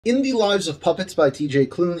In the Lives of Puppets by T.J.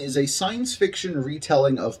 Klune is a science fiction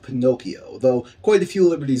retelling of Pinocchio, though quite a few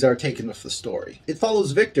liberties are taken with the story. It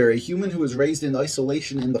follows Victor, a human who was raised in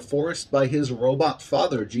isolation in the forest by his robot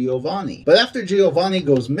father, Giovanni. But after Giovanni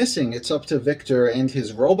goes missing, it's up to Victor and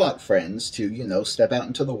his robot friends to, step out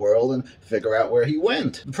into the world and figure out where he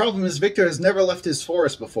went. The problem is Victor has never left his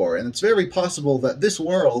forest before, and it's very possible that this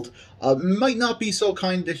world might not be so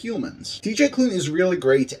kind to humans. T.J. Klune is really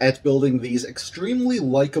great at building these extremely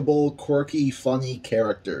likable, quirky, funny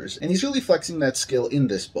characters, and he's really flexing that skill in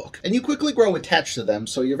this book. And you quickly grow attached to them,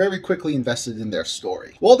 so you're very quickly invested in their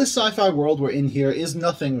story. While this sci-fi world we're in here is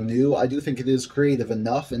nothing new, I do think it is creative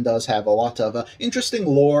enough and does have a lot of interesting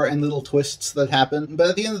lore and little twists that happen, but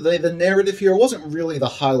at the end of the day, the narrative here wasn't really the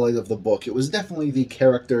highlight of the book. It was definitely the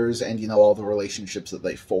characters and, all the relationships that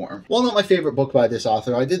they form. While not my favorite book by this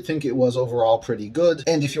author, I did think it was overall pretty good,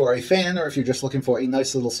 and if you are a fan or if you're just looking for a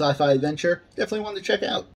nice little sci-fi adventure, definitely one to check out.